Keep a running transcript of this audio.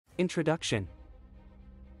Introduction.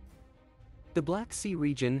 The Black Sea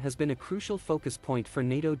region has been a crucial focus point for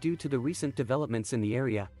NATO due to the recent developments in the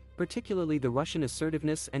area, particularly the Russian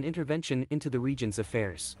assertiveness and intervention into the region's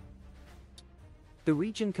affairs. The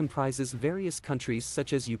region comprises various countries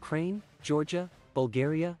such as Ukraine, Georgia,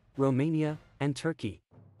 Bulgaria, Romania, and Turkey.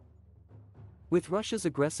 With Russia's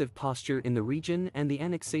aggressive posture in the region and the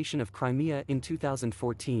annexation of Crimea in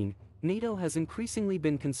 2014, NATO has increasingly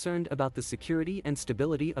been concerned about the security and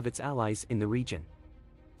stability of its allies in the region.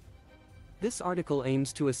 This article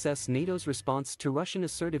aims to assess NATO's response to Russian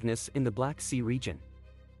assertiveness in the Black Sea region.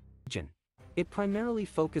 It primarily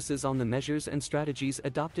focuses on the measures and strategies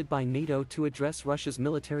adopted by NATO to address Russia's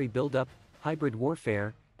military buildup, hybrid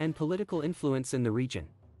warfare, and political influence in the region.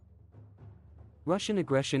 Russian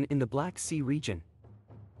aggression in the Black Sea region.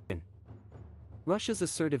 Russia's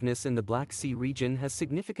assertiveness in the Black Sea region has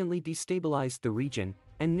significantly destabilized the region,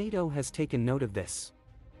 and NATO has taken note of this.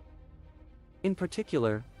 In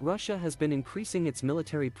particular, Russia has been increasing its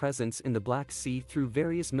military presence in the Black Sea through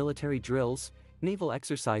various military drills, naval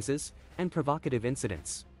exercises, and provocative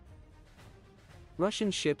incidents. Russian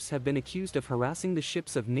ships have been accused of harassing the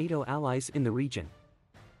ships of NATO allies in the region.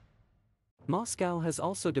 Moscow has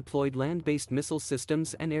also deployed land-based missile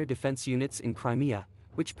systems and air defense units in Crimea,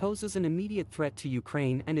 which poses an immediate threat to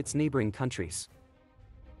Ukraine and its neighboring countries.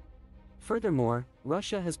 Furthermore,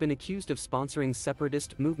 Russia has been accused of sponsoring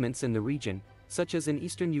separatist movements in the region, such as in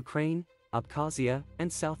eastern Ukraine, Abkhazia,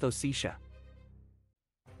 and South Ossetia.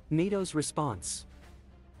 NATO's response.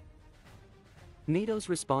 NATO's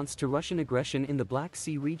response to Russian aggression in the Black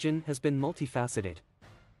Sea region has been multifaceted.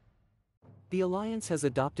 The alliance has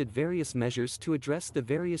adopted various measures to address the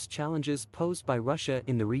various challenges posed by Russia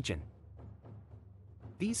in the region.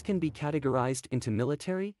 These can be categorized into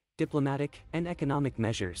military, diplomatic, and economic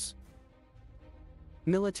measures.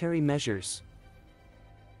 Military measures.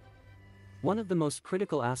 One of the most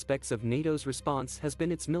critical aspects of NATO's response has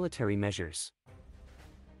been its military measures.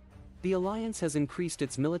 The alliance has increased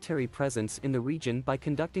its military presence in the region by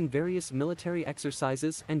conducting various military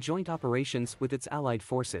exercises and joint operations with its allied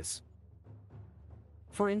forces.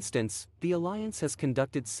 For instance, the alliance has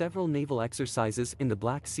conducted several naval exercises in the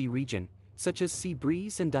Black Sea region, such as Sea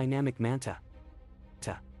Breeze and Dynamic Manta.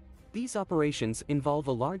 These operations involve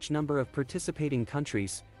a large number of participating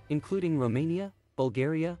countries, including Romania,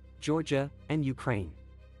 Bulgaria, Georgia, and Ukraine.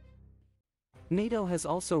 NATO has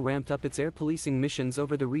also ramped up its air policing missions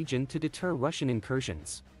over the region to deter Russian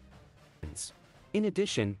incursions. In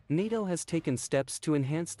addition, NATO has taken steps to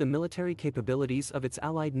enhance the military capabilities of its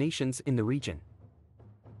allied nations in the region.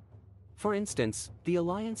 For instance, the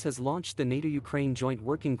alliance has launched the NATO-Ukraine Joint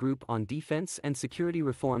Working Group on Defense and Security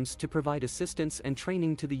Reforms to provide assistance and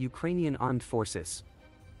training to the Ukrainian armed forces.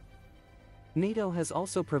 NATO has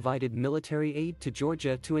also provided military aid to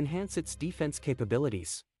Georgia to enhance its defense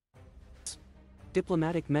capabilities.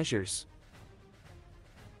 Diplomatic measures.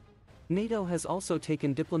 NATO has also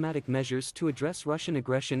taken diplomatic measures to address Russian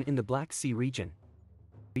aggression in the Black Sea region.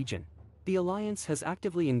 The alliance has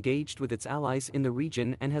actively engaged with its allies in the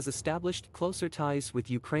region and has established closer ties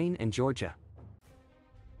with Ukraine and Georgia.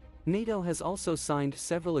 NATO has also signed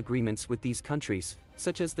several agreements with these countries,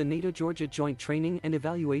 such as the NATO-Georgia Joint Training and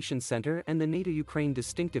Evaluation Center and the NATO-Ukraine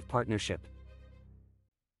Distinctive Partnership.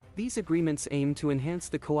 These agreements aim to enhance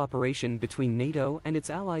the cooperation between NATO and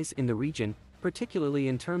its allies in the region, particularly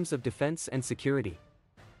in terms of defense and security.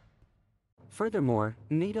 Furthermore,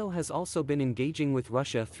 NATO has also been engaging with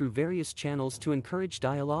Russia through various channels to encourage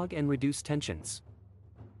dialogue and reduce tensions.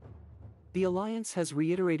 The alliance has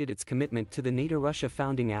reiterated its commitment to the NATO-Russia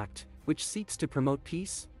Founding Act, which seeks to promote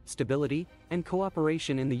peace, stability, and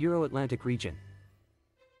cooperation in the Euro-Atlantic region.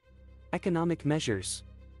 Economic measures.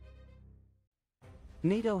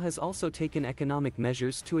 NATO has also taken economic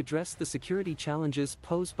measures to address the security challenges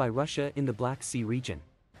posed by Russia in the Black Sea region.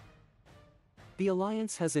 The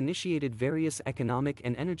alliance has initiated various economic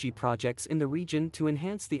and energy projects in the region to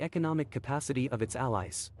enhance the economic capacity of its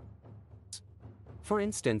allies. For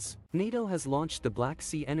instance, NATO has launched the Black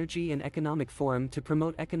Sea Energy and Economic Forum to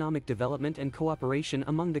promote economic development and cooperation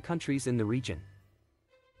among the countries in the region.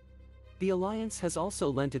 The alliance has also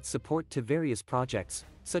lent its support to various projects,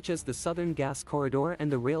 such as the Southern Gas Corridor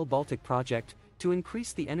and the Rail Baltic project, to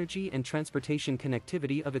increase the energy and transportation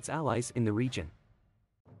connectivity of its allies in the region.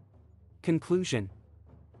 Conclusion.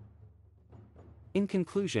 In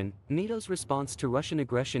conclusion, NATO's response to Russian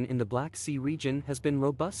aggression in the Black Sea region has been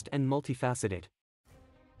robust and multifaceted.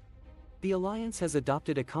 The alliance has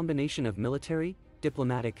adopted a combination of military,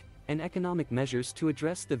 diplomatic, and economic measures to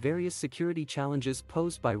address the various security challenges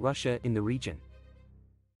posed by Russia in the region.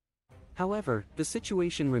 However, the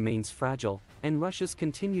situation remains fragile, and Russia's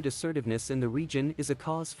continued assertiveness in the region is a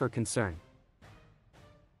cause for concern.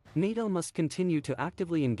 NATO must continue to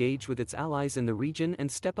actively engage with its allies in the region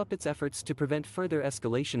and step up its efforts to prevent further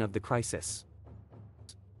escalation of the crisis.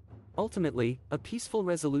 Ultimately, a peaceful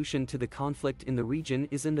resolution to the conflict in the region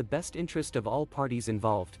is in the best interest of all parties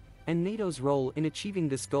involved, and NATO's role in achieving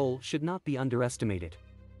this goal should not be underestimated.